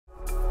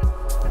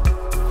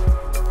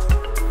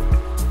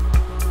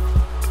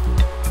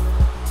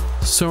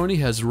Sony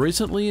has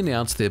recently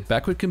announced their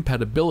backward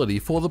compatibility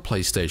for the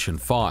PlayStation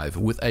 5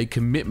 with a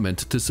commitment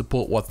to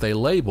support what they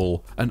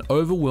label an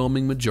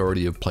overwhelming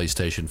majority of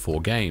PlayStation 4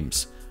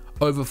 games.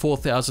 Over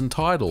 4,000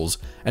 titles,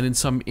 and in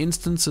some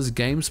instances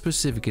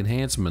game-specific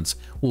enhancements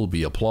will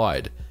be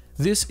applied.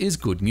 This is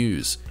good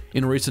news.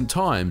 In recent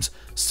times,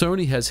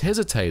 Sony has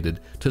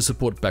hesitated to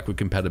support backward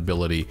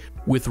compatibility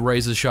with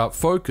razor-sharp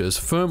focus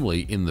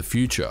firmly in the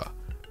future.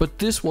 But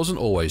this wasn't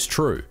always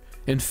true.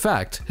 In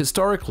fact,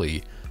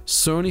 historically,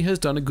 Sony has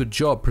done a good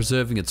job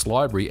preserving its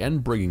library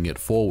and bringing it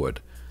forward.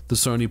 The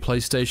Sony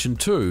PlayStation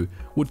 2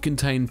 would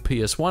contain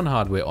PS1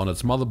 hardware on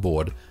its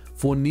motherboard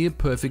for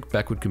near-perfect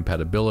backward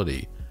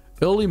compatibility.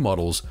 Early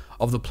models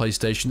of the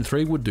PlayStation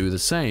 3 would do the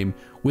same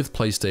with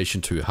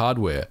PlayStation 2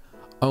 hardware,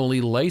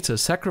 only later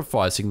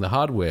sacrificing the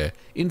hardware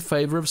in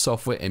favor of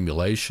software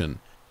emulation.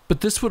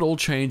 But this would all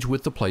change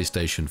with the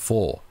PlayStation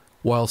 4.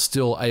 While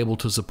still able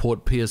to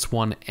support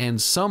PS1 and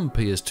some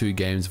PS2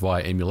 games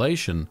via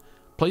emulation,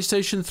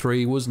 PlayStation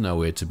 3 was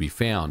nowhere to be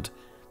found.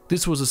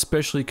 This was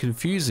especially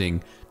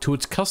confusing to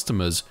its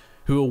customers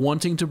who were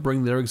wanting to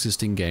bring their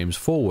existing games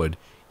forward,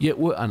 yet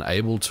were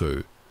unable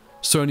to.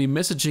 Sony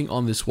messaging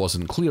on this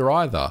wasn't clear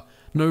either.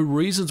 No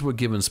reasons were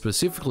given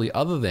specifically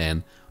other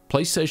than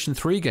PlayStation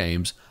 3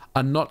 games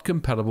are not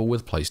compatible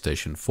with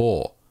PlayStation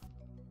 4.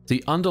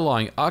 The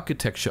underlying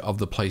architecture of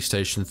the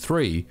PlayStation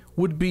 3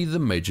 would be the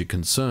major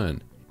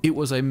concern. It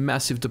was a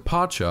massive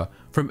departure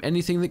from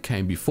anything that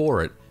came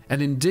before it,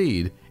 and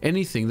indeed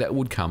anything that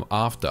would come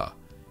after.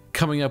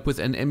 Coming up with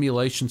an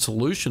emulation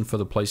solution for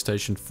the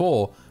PlayStation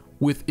 4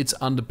 with its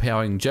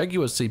underpowering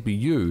Jaguar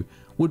CPU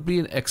would be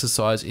an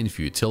exercise in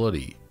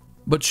futility.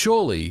 But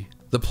surely,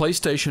 the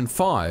PlayStation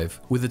 5,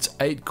 with its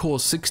 8-core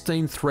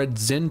 16-thread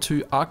Zen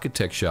 2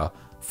 architecture,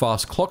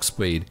 fast clock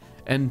speed,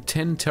 and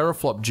 10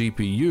 teraflop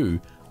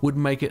GPU would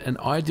make it an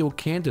ideal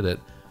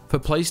candidate for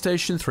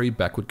PlayStation 3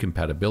 backward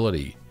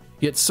compatibility.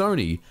 Yet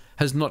Sony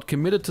has not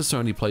committed to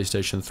Sony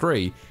PlayStation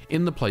 3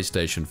 in the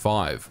PlayStation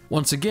 5,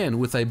 once again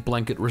with a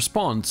blanket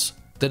response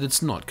that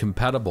it's not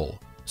compatible.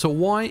 So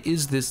why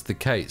is this the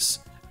case?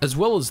 As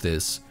well as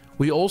this,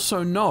 we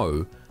also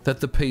know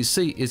that the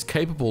PC is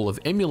capable of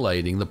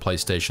emulating the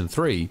PlayStation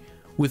 3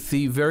 with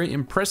the very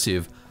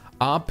impressive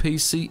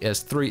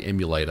RPCS3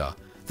 emulator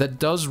that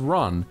does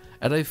run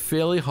at a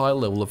fairly high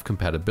level of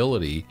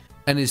compatibility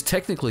and is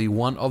technically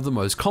one of the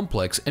most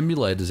complex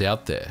emulators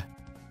out there.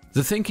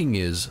 The thinking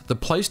is the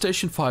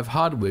PlayStation 5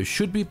 hardware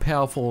should be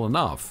powerful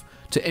enough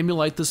to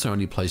emulate the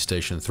Sony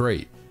PlayStation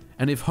 3,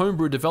 and if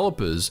homebrew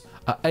developers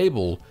are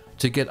able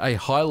to get a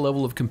high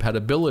level of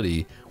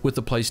compatibility with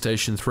the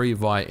PlayStation 3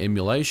 via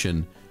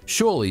emulation,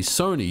 surely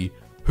Sony,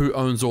 who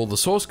owns all the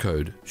source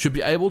code, should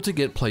be able to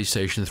get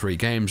PlayStation 3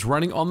 games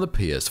running on the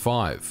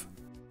PS5.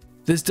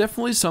 There's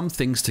definitely some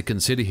things to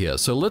consider here,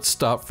 so let's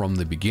start from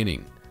the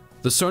beginning.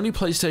 The Sony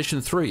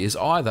PlayStation 3 is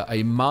either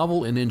a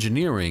marvel in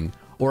engineering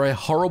or a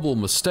horrible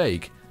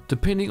mistake,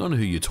 depending on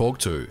who you talk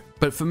to.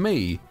 But for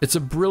me, it's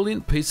a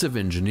brilliant piece of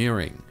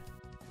engineering.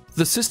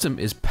 The system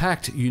is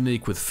packed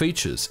unique with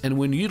features, and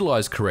when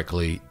utilized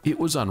correctly, it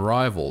was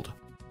unrivaled.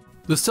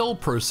 The cell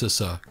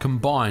processor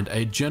combined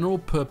a general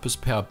purpose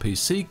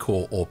PowerPC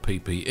core or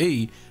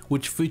PPE,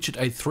 which featured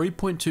a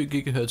 3.2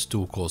 GHz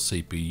dual-core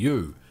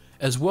CPU,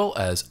 as well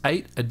as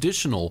 8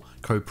 additional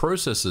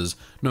co-processors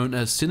known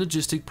as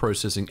synergistic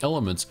processing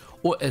elements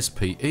or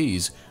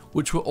SPEs,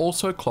 which were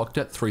also clocked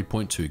at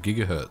 3.2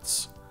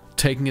 GHz.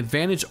 Taking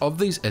advantage of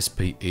these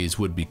SPEs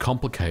would be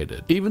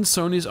complicated. Even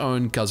Sony's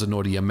own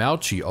Kazunori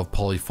Yamauchi of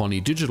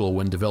Polyphony Digital,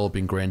 when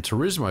developing Gran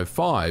Turismo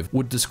 5,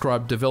 would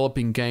describe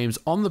developing games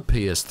on the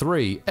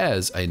PS3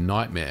 as a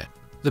nightmare.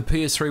 The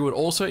PS3 would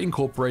also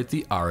incorporate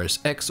the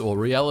RSX or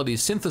Reality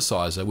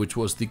Synthesizer, which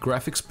was the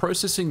graphics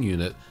processing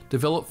unit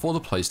developed for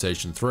the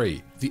PlayStation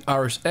 3. The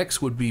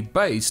RSX would be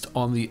based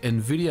on the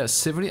NVIDIA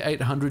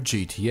 7800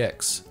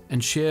 GTX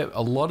and share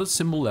a lot of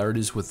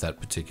similarities with that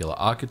particular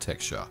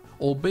architecture,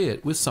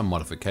 albeit with some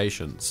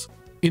modifications.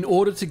 In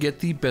order to get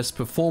the best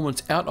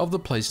performance out of the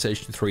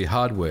PlayStation 3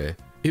 hardware,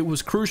 it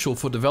was crucial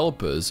for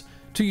developers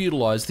to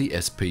utilize the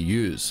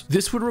SPUs.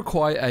 This would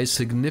require a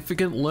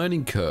significant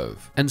learning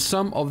curve, and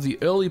some of the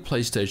early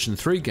PlayStation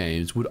 3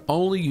 games would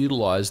only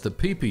utilize the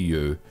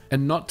PPU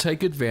and not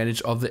take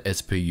advantage of the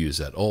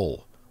SPUs at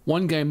all.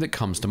 One game that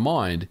comes to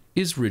mind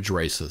is Ridge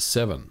Racer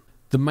 7.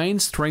 The main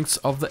strengths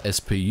of the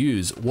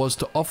SPUs was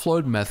to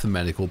offload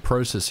mathematical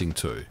processing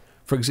to,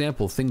 for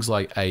example, things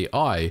like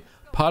AI,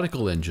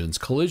 particle engines,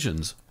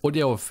 collisions,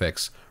 audio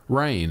effects,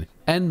 rain,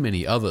 and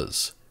many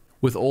others.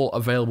 With all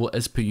available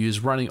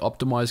SPUs running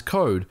optimized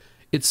code,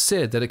 it's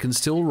said that it can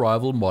still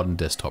rival modern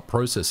desktop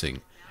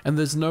processing, and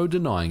there's no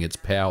denying its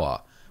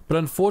power. But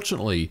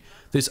unfortunately,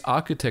 this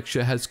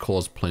architecture has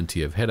caused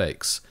plenty of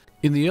headaches.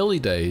 In the early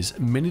days,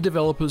 many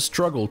developers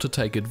struggled to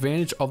take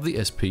advantage of the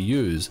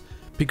SPUs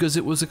because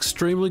it was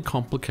extremely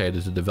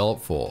complicated to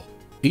develop for.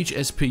 Each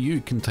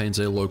SPU contains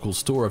a local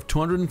store of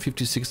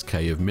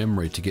 256K of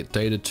memory to get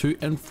data to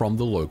and from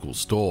the local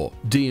store.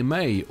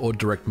 DMA, or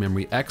direct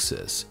memory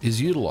access,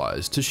 is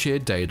utilized to share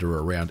data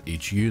around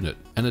each unit,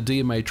 and a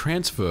DMA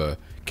transfer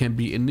can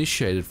be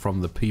initiated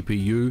from the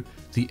PPU,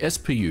 the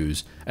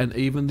SPUs, and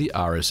even the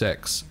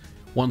RSX.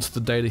 Once the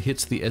data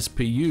hits the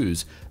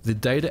SPUs, the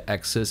data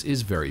access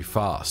is very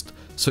fast,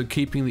 so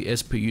keeping the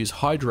SPUs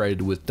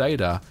hydrated with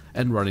data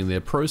and running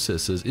their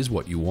processes is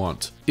what you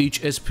want.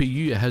 Each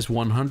SPU has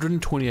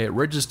 128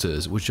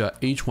 registers, which are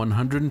each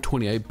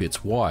 128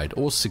 bits wide,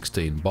 or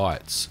 16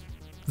 bytes.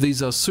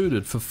 These are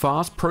suited for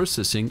fast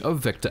processing of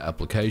vector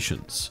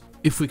applications.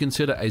 If we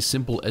consider a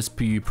simple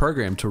SPU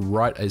program to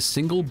write a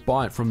single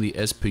byte from the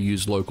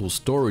SPU's local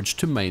storage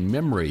to main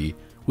memory,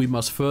 we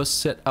must first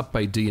set up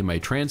a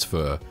DMA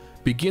transfer,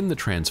 begin the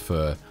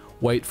transfer,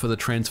 wait for the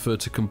transfer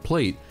to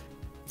complete,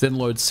 then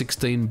load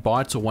 16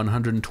 bytes or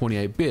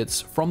 128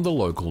 bits from the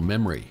local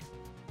memory.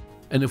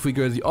 And if we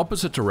go the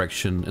opposite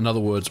direction, in other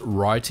words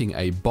writing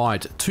a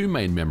byte to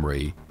main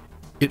memory,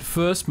 it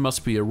first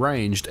must be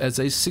arranged as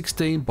a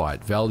 16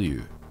 byte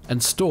value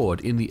and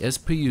stored in the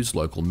SPU's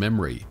local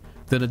memory.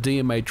 Then a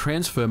DMA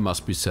transfer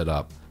must be set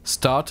up,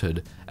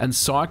 started, and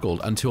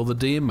cycled until the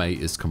DMA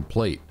is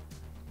complete.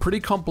 Pretty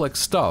complex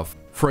stuff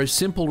for a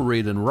simple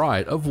read and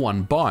write of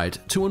 1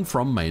 byte to and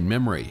from main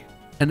memory.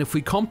 And if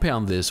we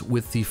compound this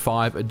with the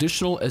 5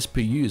 additional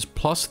SPUs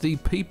plus the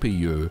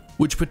PPU,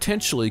 which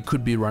potentially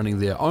could be running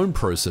their own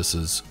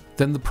processes,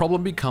 then the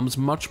problem becomes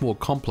much more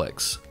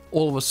complex.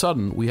 All of a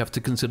sudden, we have to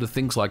consider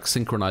things like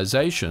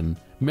synchronization,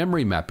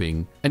 memory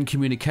mapping, and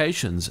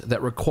communications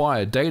that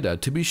require data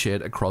to be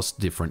shared across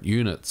different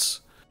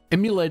units.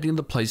 Emulating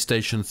the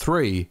PlayStation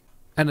 3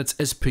 and its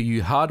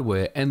SPU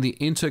hardware and the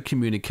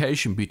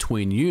intercommunication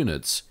between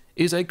units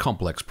is a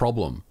complex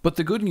problem, but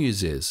the good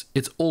news is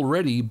it's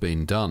already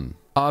been done.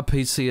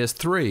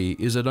 RPCS3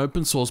 is an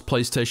open source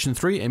PlayStation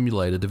 3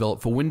 emulator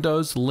developed for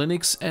Windows,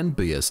 Linux, and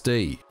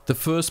BSD. The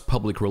first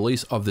public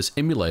release of this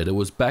emulator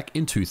was back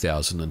in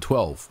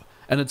 2012,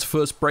 and its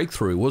first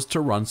breakthrough was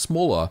to run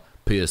smaller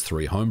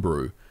PS3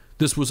 homebrew.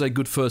 This was a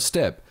good first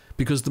step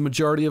because the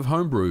majority of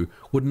homebrew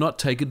would not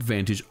take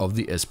advantage of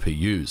the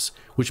SPUs,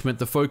 which meant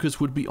the focus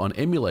would be on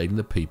emulating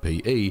the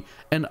PPE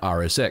and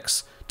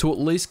RSX to at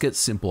least get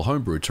simple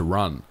homebrew to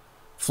run.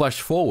 Flash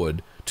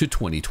forward to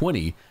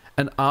 2020,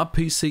 and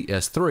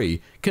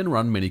RPCS3 can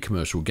run many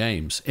commercial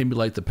games,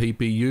 emulate the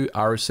PPU,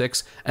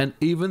 RSX, and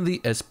even the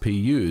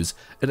SPUs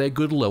at a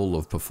good level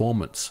of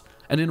performance.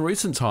 And in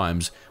recent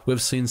times,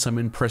 we've seen some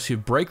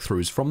impressive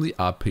breakthroughs from the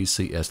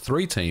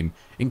RPCS3 team,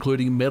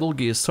 including Metal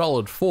Gear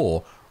Solid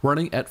 4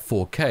 running at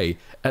 4K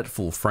at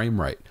full frame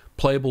rate,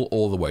 playable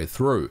all the way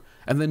through,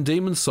 and then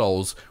Demon's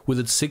Souls with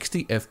its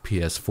 60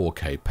 FPS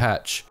 4K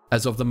patch.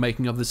 As of the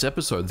making of this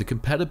episode, the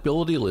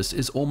compatibility list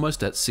is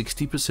almost at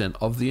 60%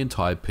 of the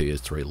entire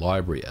PS3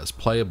 library as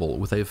playable,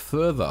 with a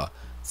further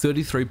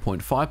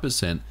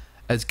 33.5%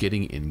 as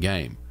getting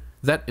in-game.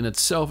 That in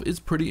itself is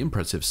pretty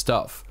impressive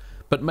stuff.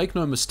 But make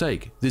no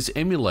mistake, this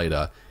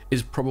emulator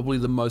is probably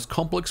the most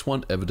complex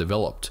one ever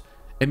developed.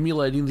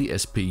 Emulating the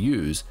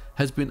SPUs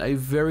has been a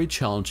very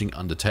challenging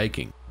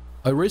undertaking.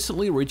 I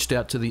recently reached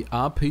out to the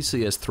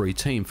RPCS3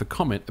 team for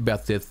comment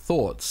about their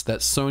thoughts that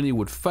Sony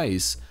would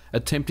face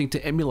attempting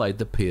to emulate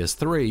the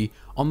PS3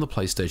 on the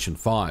PlayStation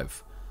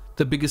 5.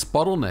 The biggest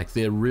bottleneck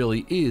there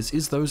really is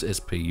those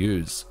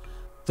SPUs.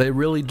 They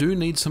really do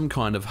need some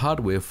kind of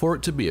hardware for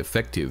it to be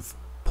effective.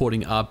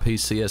 Porting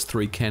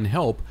RPCS3 can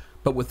help,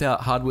 but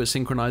without hardware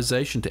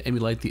synchronization to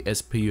emulate the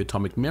SPU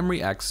atomic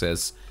memory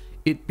access,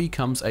 it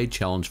becomes a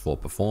challenge for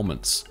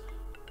performance.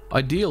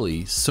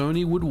 Ideally,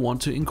 Sony would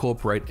want to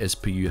incorporate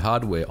SPU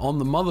hardware on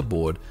the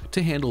motherboard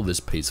to handle this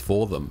piece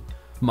for them.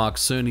 Mark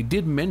Cerny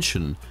did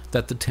mention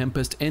that the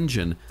Tempest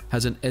engine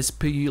has an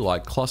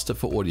SPU-like cluster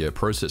for audio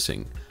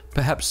processing.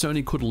 Perhaps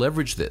Sony could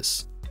leverage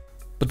this.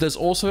 But there's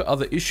also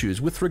other issues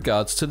with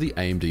regards to the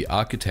AMD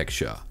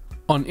architecture.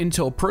 On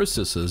Intel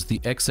processors, the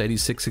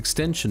x86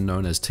 extension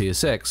known as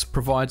TSX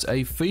provides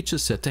a feature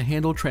set to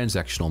handle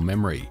transactional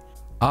memory.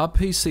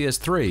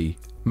 RPCS3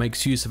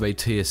 makes use of a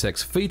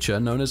TSX feature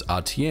known as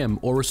RTM,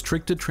 or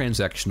Restricted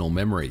Transactional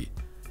Memory.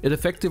 It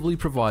effectively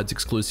provides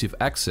exclusive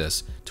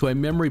access to a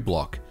memory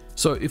block,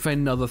 so if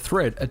another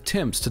thread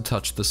attempts to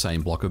touch the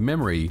same block of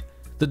memory,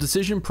 the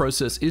decision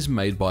process is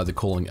made by the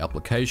calling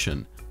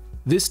application.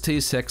 This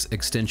TSX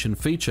extension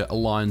feature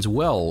aligns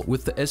well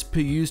with the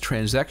SPU's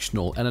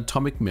transactional and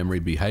atomic memory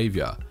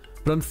behavior,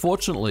 but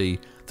unfortunately,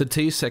 the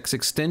TSX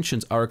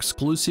extensions are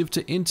exclusive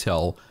to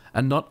Intel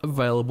and not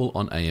available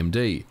on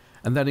AMD,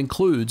 and that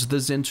includes the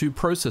Zen 2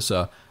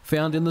 processor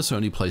found in the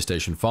Sony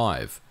PlayStation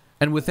 5.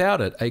 And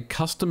without it, a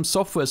custom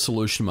software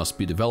solution must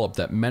be developed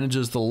that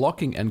manages the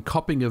locking and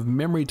copying of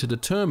memory to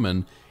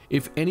determine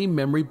if any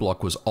memory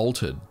block was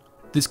altered.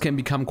 This can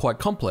become quite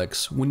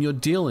complex when you're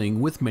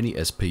dealing with many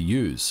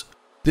SPUs.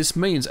 This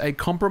means a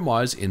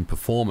compromise in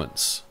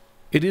performance.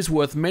 It is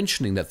worth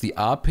mentioning that the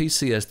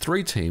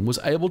RPCS3 team was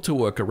able to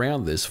work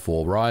around this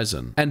for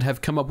Ryzen, and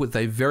have come up with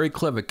a very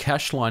clever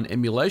cache line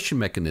emulation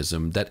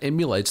mechanism that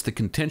emulates the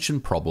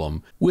contention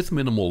problem with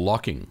minimal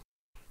locking.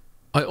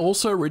 I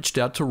also reached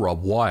out to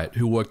Rob Wyatt,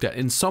 who worked at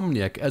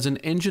Insomniac as an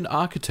engine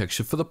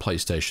architecture for the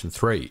PlayStation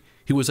 3.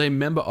 He was a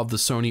member of the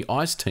Sony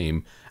ICE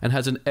team and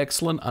has an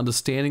excellent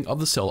understanding of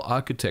the cell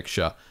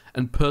architecture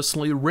and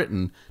personally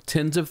written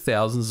tens of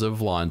thousands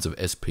of lines of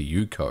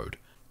SPU code.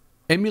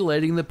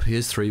 Emulating the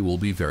PS3 will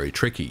be very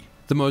tricky.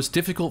 The most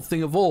difficult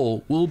thing of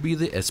all will be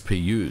the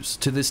SPUs.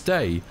 To this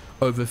day,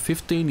 over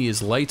 15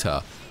 years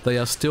later, they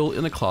are still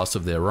in a class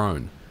of their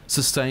own.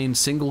 Sustained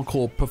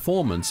single-core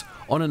performance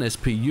on an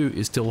SPU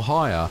is still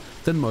higher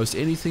than most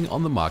anything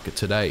on the market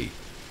today.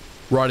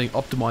 Writing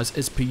optimized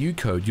SPU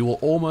code, you are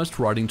almost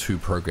writing two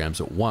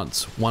programs at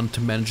once, one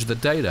to manage the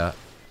data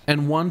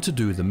and one to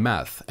do the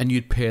math, and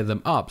you'd pair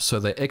them up so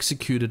they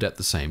executed at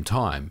the same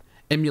time.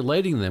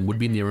 Emulating them would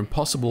be near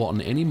impossible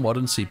on any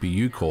modern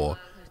CPU core.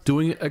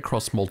 Doing it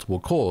across multiple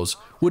cores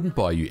wouldn't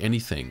buy you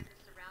anything.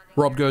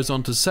 Rob goes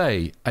on to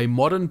say, a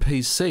modern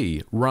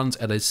PC runs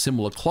at a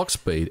similar clock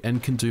speed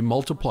and can do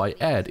multiply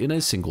add in a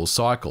single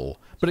cycle,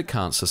 but it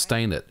can't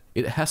sustain it.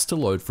 It has to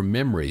load from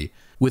memory.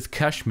 With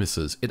cache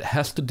misses, it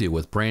has to deal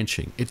with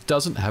branching. It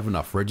doesn't have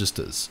enough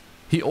registers.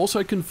 He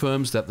also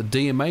confirms that the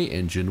DMA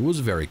engine was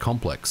very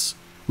complex.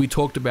 We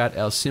talked about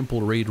our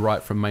simple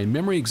read-write from main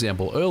memory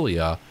example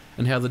earlier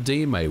and how the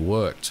DMA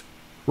worked.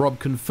 Rob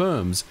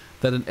confirms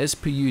that an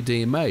SPU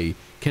DMA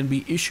can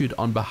be issued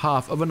on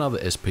behalf of another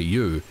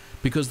SPU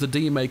because the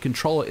DMA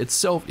controller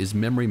itself is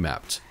memory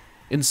mapped.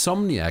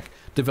 Insomniac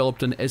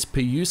developed an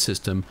SPU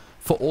system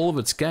for all of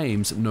its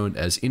games known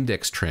as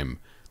index trim.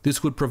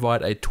 This would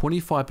provide a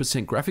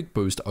 25% graphic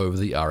boost over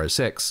the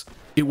RSX.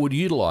 It would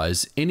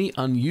utilize any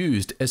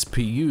unused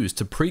SPUs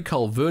to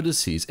pre-cull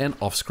vertices and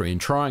off-screen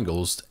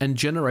triangles and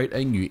generate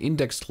a new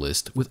indexed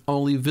list with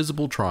only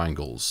visible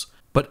triangles.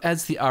 But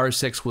as the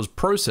RSX was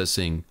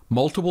processing,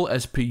 multiple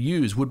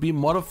SPUs would be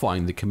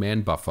modifying the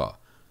command buffer.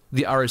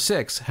 The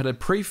RSX had a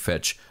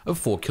prefetch of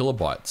 4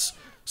 kilobytes,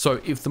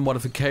 so if the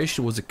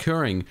modification was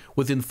occurring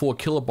within 4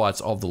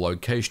 kilobytes of the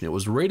location it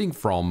was reading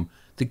from,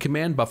 the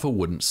command buffer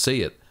wouldn't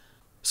see it.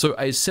 So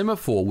a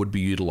semaphore would be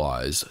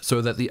utilized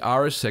so that the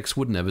RSX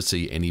would never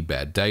see any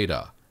bad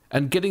data.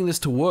 And getting this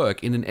to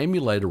work in an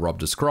emulator Rob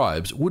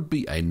describes would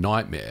be a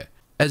nightmare,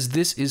 as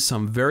this is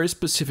some very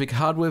specific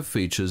hardware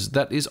features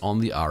that is on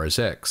the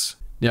RSX.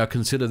 Now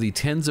consider the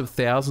tens of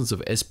thousands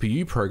of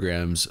SPU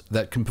programs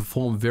that can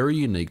perform very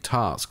unique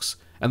tasks,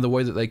 and the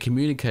way that they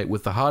communicate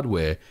with the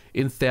hardware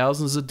in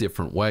thousands of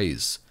different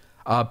ways.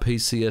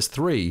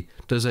 RPCS3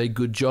 does a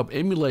good job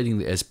emulating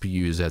the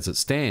SPUs as it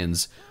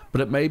stands, but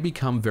it may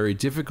become very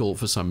difficult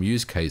for some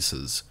use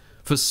cases.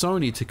 For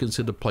Sony to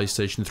consider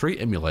PlayStation 3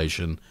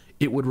 emulation,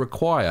 it would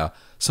require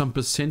some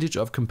percentage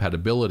of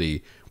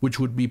compatibility, which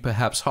would be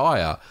perhaps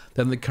higher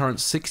than the current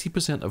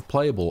 60% of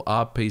playable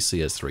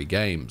RPCS3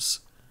 games.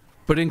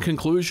 But in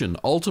conclusion,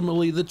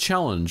 ultimately the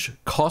challenge,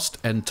 cost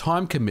and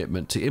time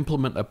commitment to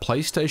implement a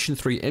PlayStation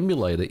 3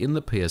 emulator in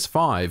the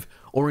PS5,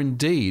 or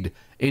indeed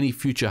any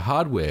future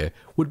hardware,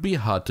 would be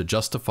hard to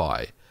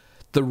justify.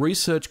 The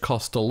research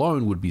cost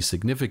alone would be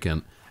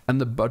significant, and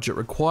the budget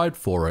required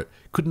for it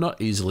could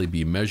not easily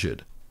be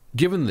measured.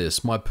 Given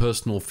this, my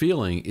personal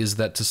feeling is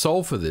that to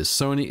solve for this,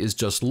 Sony is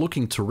just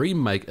looking to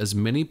remake as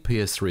many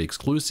PS3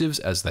 exclusives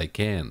as they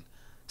can.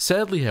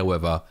 Sadly,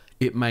 however,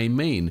 it may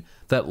mean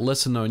that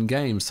lesser known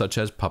games such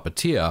as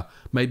Puppeteer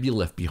may be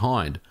left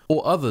behind,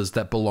 or others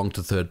that belong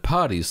to third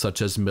parties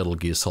such as Metal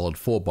Gear Solid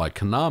 4 by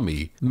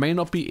Konami may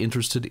not be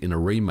interested in a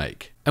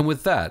remake. And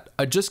with that,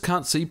 I just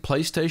can't see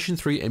PlayStation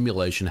 3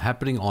 emulation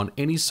happening on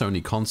any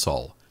Sony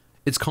console.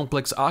 Its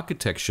complex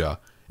architecture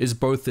is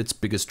both its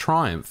biggest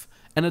triumph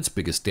and its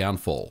biggest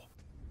downfall.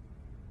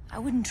 I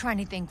wouldn't try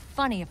anything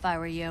funny if I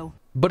were you.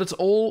 But it's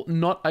all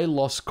not a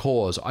lost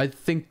cause. I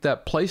think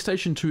that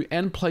PlayStation 2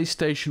 and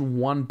PlayStation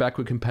 1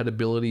 backward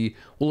compatibility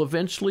will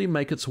eventually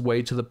make its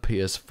way to the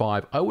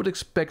PS5. I would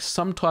expect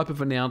some type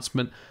of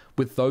announcement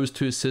with those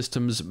two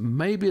systems,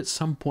 maybe at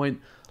some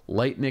point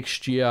late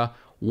next year,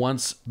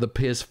 once the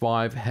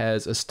PS5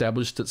 has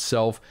established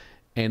itself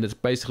and it's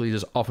basically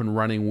just off and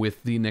running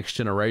with the next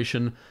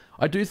generation.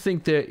 I do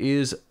think there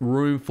is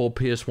room for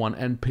PS1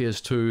 and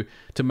PS2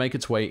 to make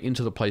its way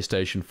into the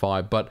PlayStation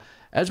 5, but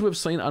as we've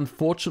seen,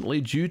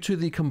 unfortunately, due to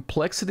the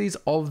complexities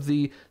of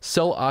the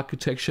cell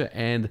architecture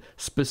and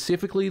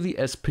specifically the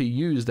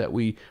SPUs that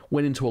we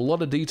went into a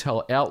lot of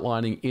detail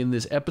outlining in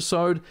this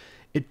episode,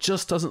 it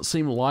just doesn't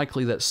seem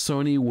likely that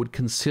Sony would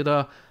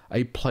consider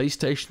a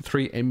PlayStation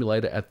 3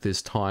 emulator at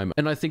this time.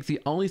 And I think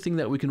the only thing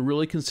that we can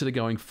really consider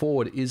going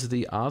forward is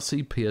the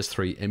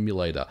RCPS3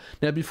 emulator.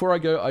 Now, before I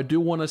go, I do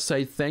want to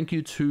say thank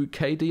you to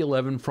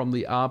KD11 from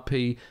the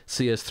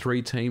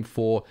RPCS3 team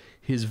for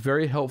his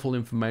very helpful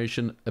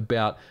information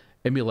about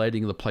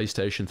emulating the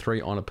PlayStation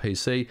 3 on a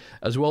PC,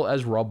 as well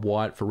as Rob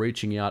Wyatt for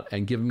reaching out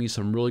and giving me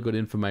some really good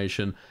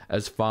information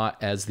as far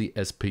as the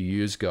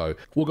SPUs go.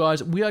 Well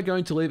guys, we are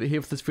going to leave it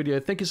here for this video.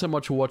 Thank you so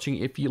much for watching.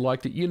 If you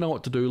liked it, you know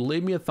what to do.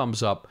 Leave me a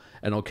thumbs up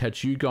and I'll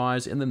catch you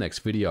guys in the next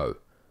video.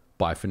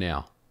 Bye for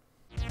now.